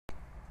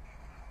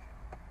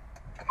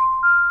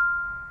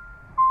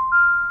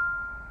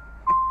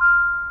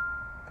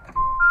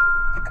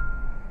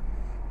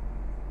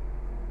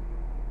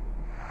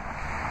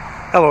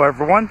Hello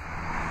everyone.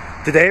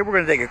 Today we're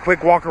going to take a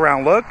quick walk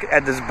around look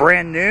at this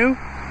brand new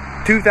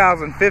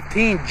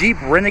 2015 Jeep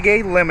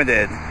Renegade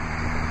Limited.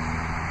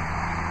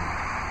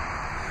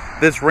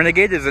 This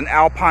Renegade is an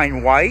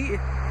Alpine white,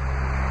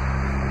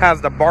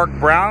 has the bark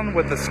brown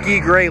with the ski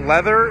gray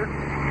leather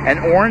and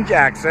orange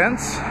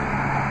accents.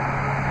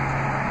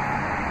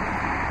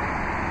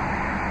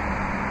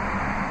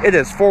 It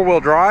is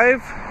four-wheel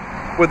drive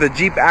with a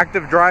Jeep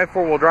Active Drive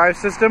four-wheel drive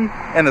system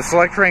and the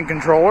Selec-Terrain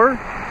controller.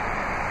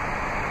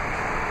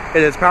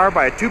 It is powered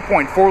by a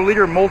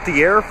 2.4-liter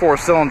MultiAir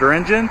four-cylinder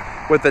engine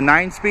with a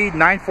 9-speed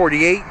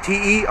 948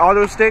 TE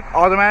auto stick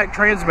automatic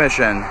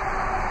transmission.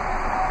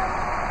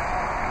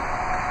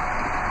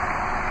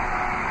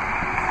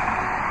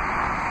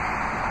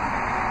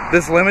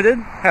 This Limited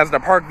has the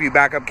Park View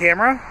backup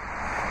camera,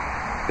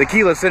 the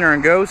keyless enter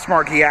and go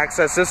smart key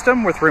access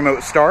system with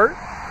remote start,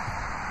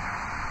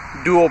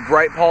 dual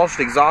bright polished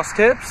exhaust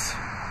tips,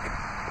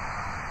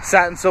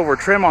 satin silver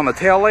trim on the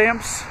tail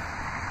lamps,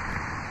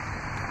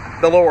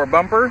 the lower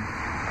bumper,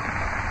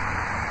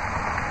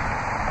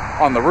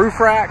 on the roof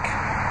rack.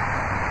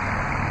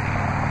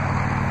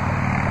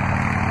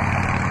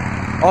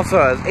 Also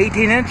has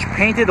 18-inch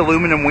painted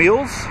aluminum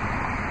wheels.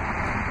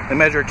 They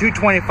measure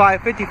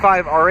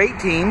 225/55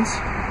 R18s.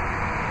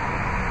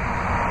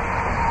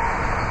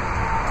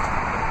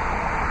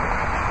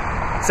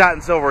 Satin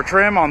silver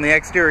trim on the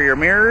exterior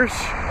mirrors,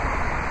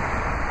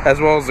 as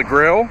well as the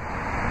grille.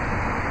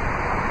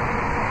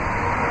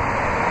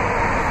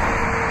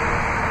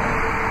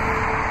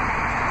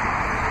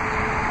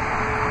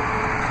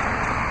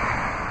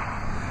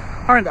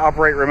 Trying to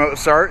operate remote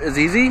start is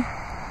easy.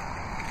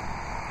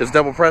 Just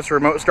double press the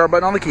remote start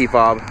button on the key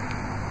fob.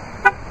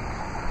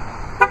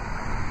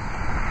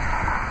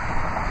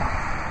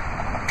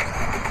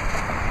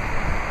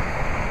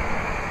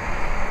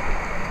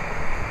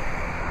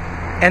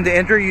 And to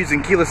enter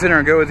using keyless enter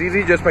and go is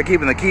easy just by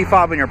keeping the key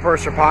fob in your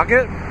purse or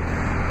pocket.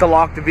 To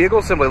lock the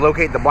vehicle, simply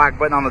locate the black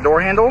button on the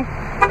door handle.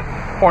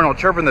 Horn will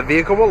chirp and the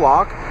vehicle will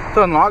lock.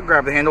 To unlock,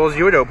 grab the handle as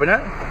you would open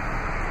it.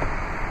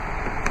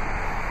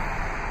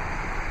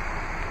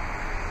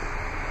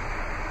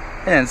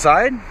 And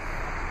inside,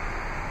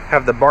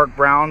 have the bark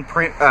brown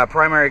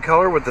primary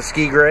color with the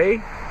ski gray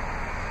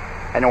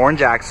and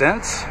orange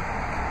accents.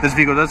 This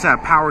vehicle does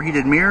have power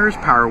heated mirrors,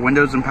 power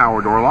windows, and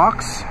power door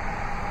locks.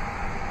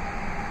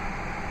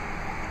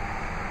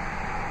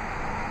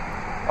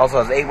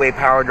 Also has 8-way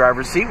power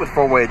driver's seat with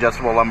 4-way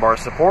adjustable lumbar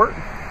support.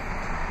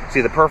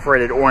 See the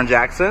perforated orange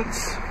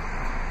accents,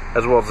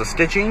 as well as the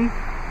stitching.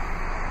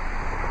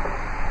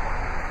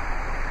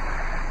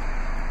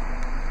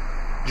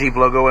 Jeep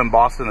logo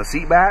embossed in the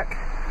seat back.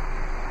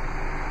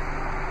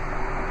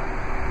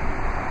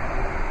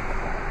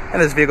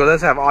 And this vehicle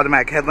does have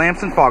automatic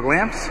headlamps and fog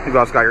lamps. You've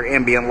also got your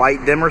ambient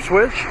light dimmer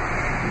switch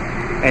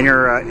and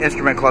your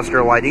instrument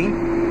cluster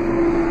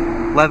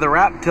lighting. Leather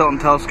wrap, tilt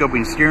and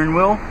telescoping steering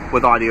wheel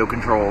with audio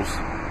controls.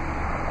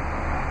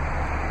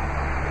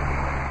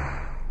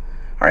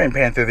 Alright, and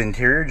pan through the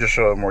interior, just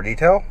show more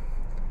detail.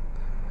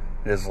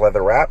 It is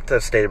leather wrapped,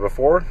 as stated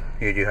before.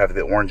 You do have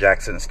the orange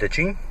accent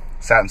stitching,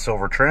 satin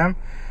silver trim.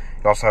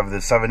 You also have the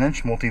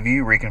 7-inch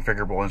multi-view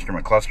reconfigurable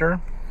instrument cluster.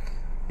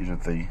 These are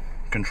the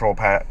control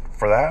pad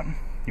for that.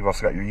 You've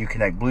also got your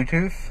Uconnect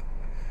Bluetooth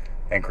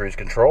and cruise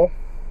control.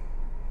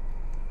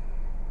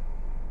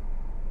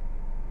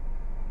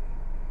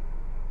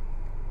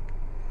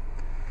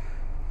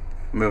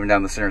 Moving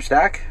down the center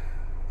stack,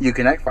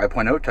 Uconnect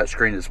 5.0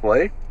 touchscreen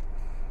display.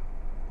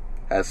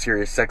 Has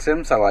Sirius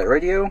XM satellite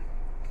radio.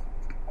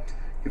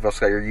 You've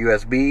also got your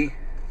USB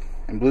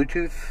and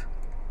Bluetooth.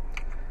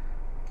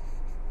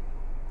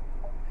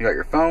 You got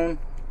your phone,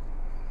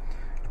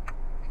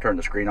 turn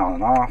the screen on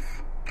and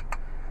off,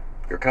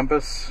 your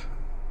compass,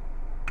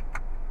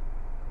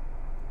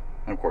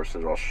 and of course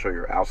it'll also show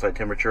your outside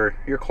temperature,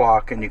 your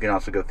clock, and you can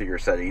also go through your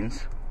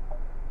settings.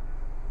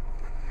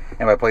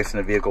 And by placing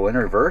the vehicle in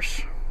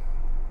reverse,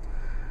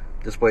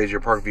 displays your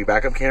Park View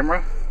backup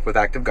camera with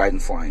active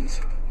guidance lines.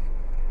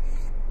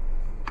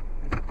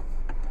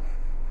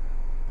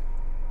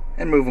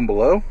 And moving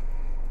below,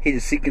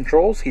 heated seat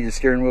controls, heated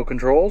steering wheel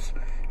controls.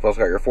 You've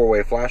also got your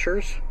 4-way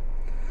flashers,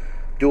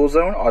 dual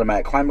zone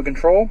automatic climate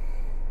control.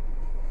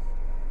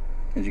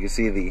 As you can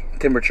see, the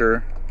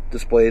temperature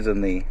displays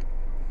in the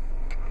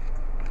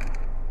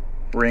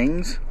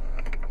rings.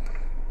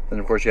 Then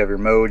of course you have your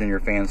mode and your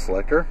fan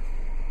selector.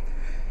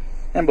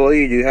 And below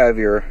you do have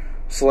your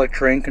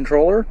Selec-Terrain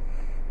controller.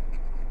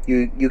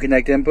 You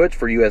connect inputs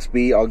for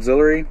USB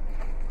auxiliary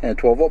and a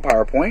 12-volt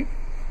power point.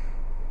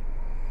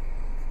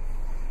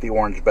 The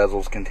orange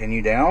bezels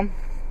continue down.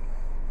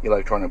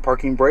 Electronic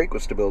parking brake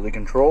with stability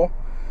control.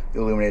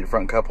 Illuminated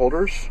front cup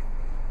holders.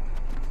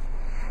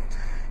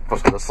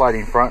 Also the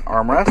sliding front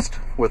armrest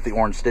with the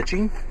orange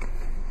stitching.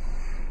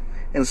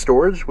 And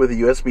storage with a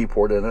USB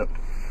port in it.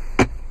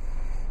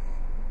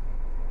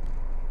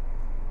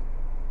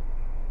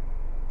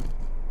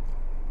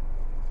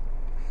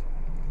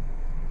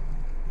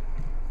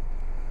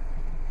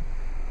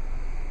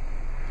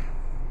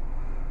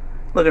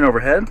 Looking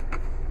overhead,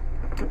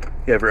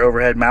 You have your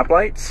overhead map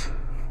lights.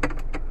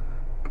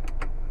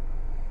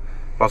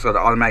 Also got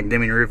an automatic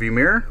dimming rearview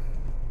mirror.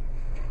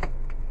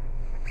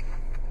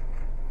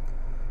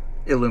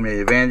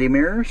 Illuminated vanity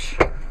mirrors.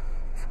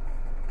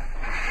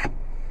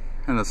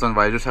 And the sun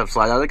visors have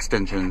slide out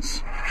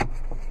extensions.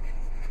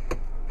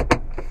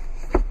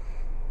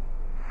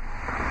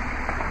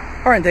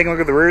 Alright, taking a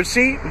look at the rear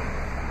seat.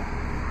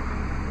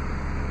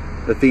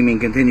 The theming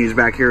continues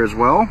back here as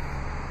well.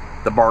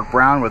 The bark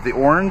brown with the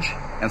orange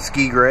and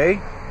ski gray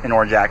and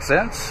orange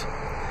accents.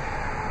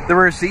 The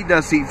rear seat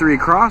does seat 3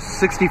 across,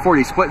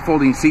 60/40 split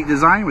folding seat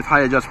design with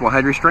high adjustable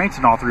head restraints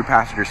in all 3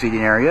 passenger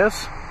seating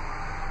areas.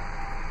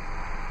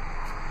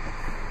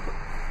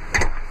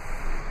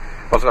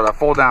 Also got a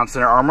fold down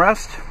center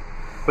armrest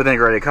with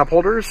integrated cup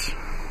holders.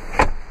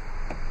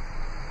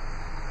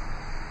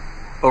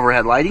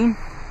 Overhead lighting.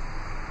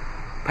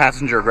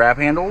 Passenger grab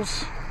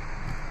handles.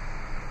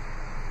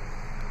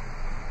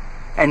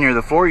 And near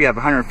the floor you have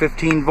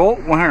 115 volt,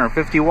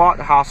 150 watt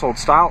household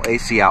style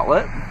AC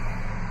outlet.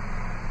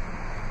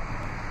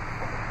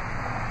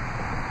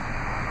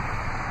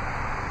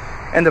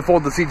 And to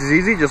fold the seats is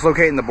easy, just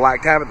locating the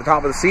black tab at the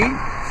top of the seat.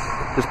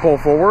 Just pull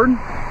forward.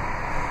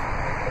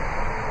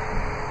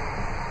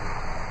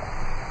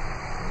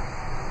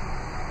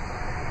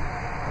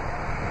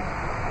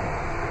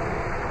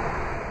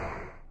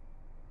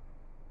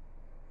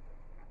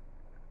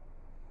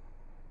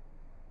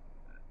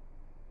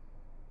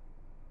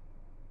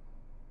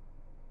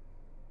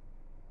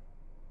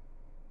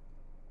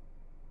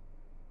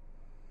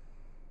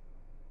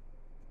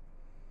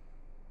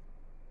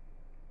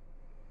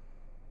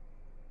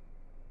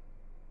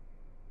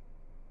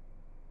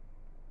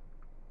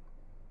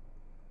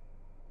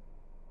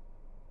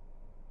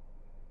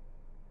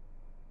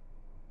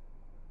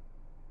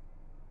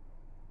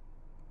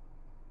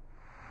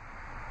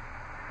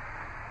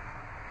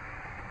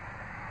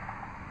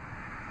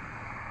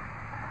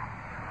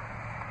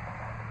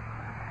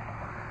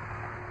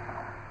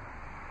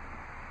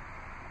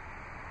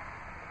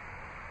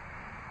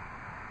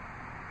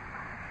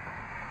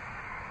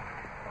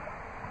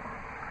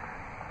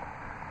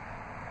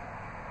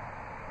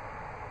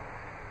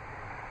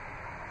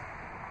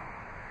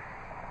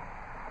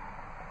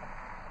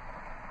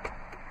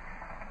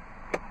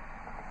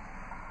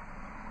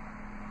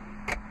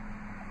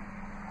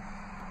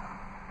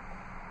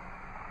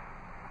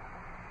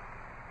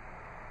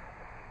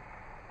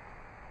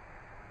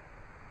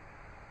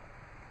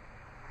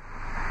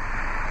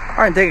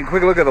 Alright, taking a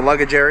quick look at the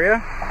luggage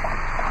area.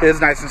 It is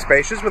nice and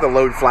spacious with a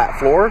load flat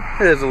floor.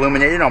 It is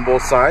illuminated on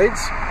both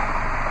sides.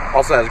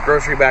 Also has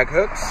grocery bag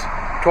hooks,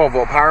 12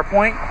 volt power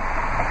point,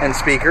 and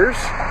speakers.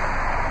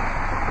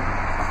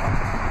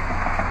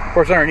 Of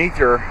course, underneath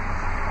your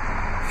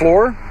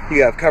floor,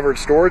 you have covered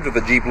storage with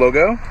the Jeep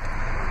logo.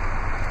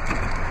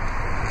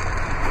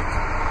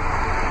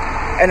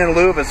 And in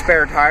lieu of a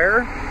spare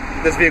tire,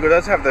 this vehicle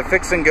does have the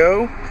fix and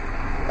go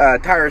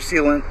tire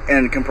sealant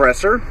and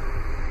compressor,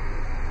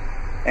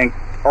 and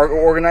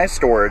organized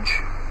storage.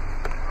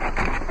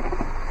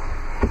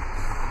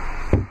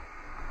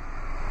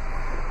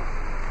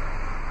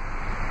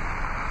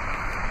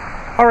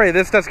 Alright,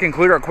 this does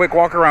conclude our quick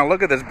walk around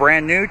look at this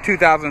brand new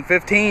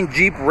 2015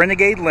 Jeep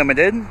Renegade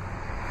Limited.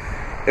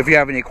 If you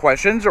have any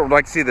questions or would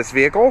like to see this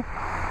vehicle,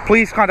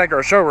 please contact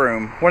our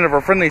showroom. One of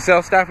our friendly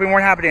sales staff will be more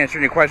than happy to answer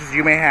any questions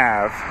you may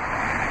have.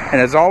 And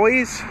as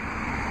always,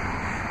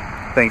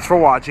 thanks for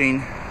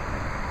watching.